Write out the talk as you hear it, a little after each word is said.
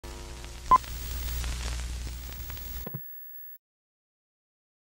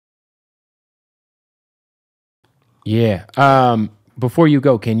Yeah. Before you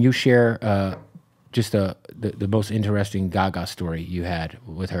go, can you share just the most interesting Gaga story you had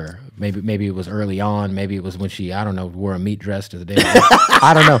with her? Maybe it was early on. Maybe it was when she, I don't know, wore a meat dress to the day.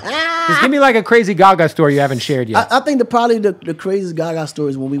 I don't know. Just give me like a crazy Gaga story you haven't shared yet. I think probably the craziest Gaga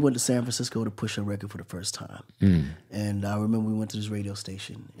story is when we went to San Francisco to push her record for the first time. And I remember we went to this radio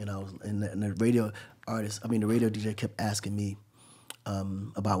station, and the radio artist, the radio DJ kept asking me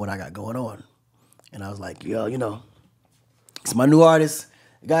about what I got going on. And I was like, yo, it's my new artist,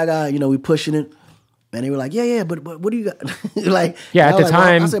 Gaga, we pushing it. And they were like, yeah, but what do you got? Like, yeah, at the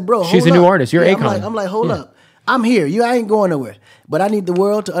time, I said, bro, she's a new artist. You're Akon. I'm like, hold up. I'm here. I ain't going nowhere. But I need the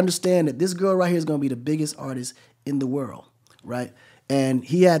world to understand that this girl right here is going to be the biggest artist in the world, right? And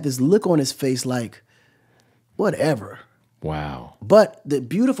he had this look on his face like, whatever. Wow. But the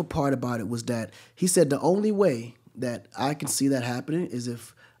beautiful part about it was that he said the only way that I can see that happening is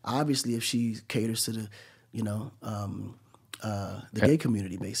if she caters to the, the gay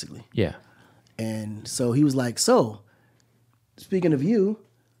community, basically. Yeah. And so he was like, so, speaking of you,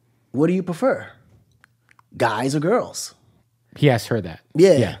 what do you prefer? Guys or girls? He asked her that.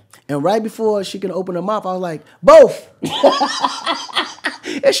 Yeah. And right before she can open her mouth, I was like, both. And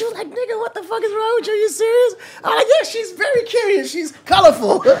she was like, nigga, what the fuck is wrong with you? Are you serious? I'm like, yeah, she's very curious. She's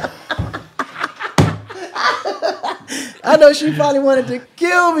colorful. I know she probably wanted to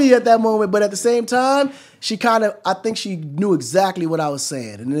kill me at that moment, but at the same time, I think she knew exactly what I was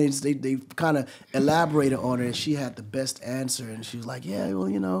saying. And then they kind of elaborated on it, and she had the best answer. And she was like, yeah,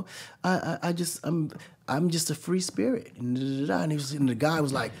 well, I'm just a free spirit. And the guy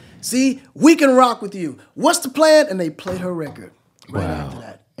was like, see, we can rock with you. What's the plan? And they played her record right after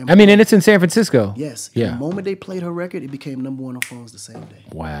that. And it's in San Francisco. Yes. Yeah. The moment they played her record, it became #1 on phones the same day.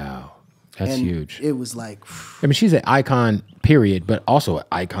 Wow. That's huge. It was like... she's an icon, period, but also an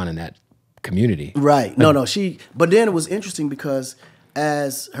icon in that community. Right. No. But then it was interesting because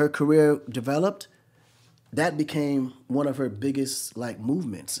as her career developed, that became one of her biggest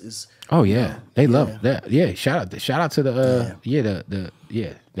movements. They love that. Yeah. Shout out to the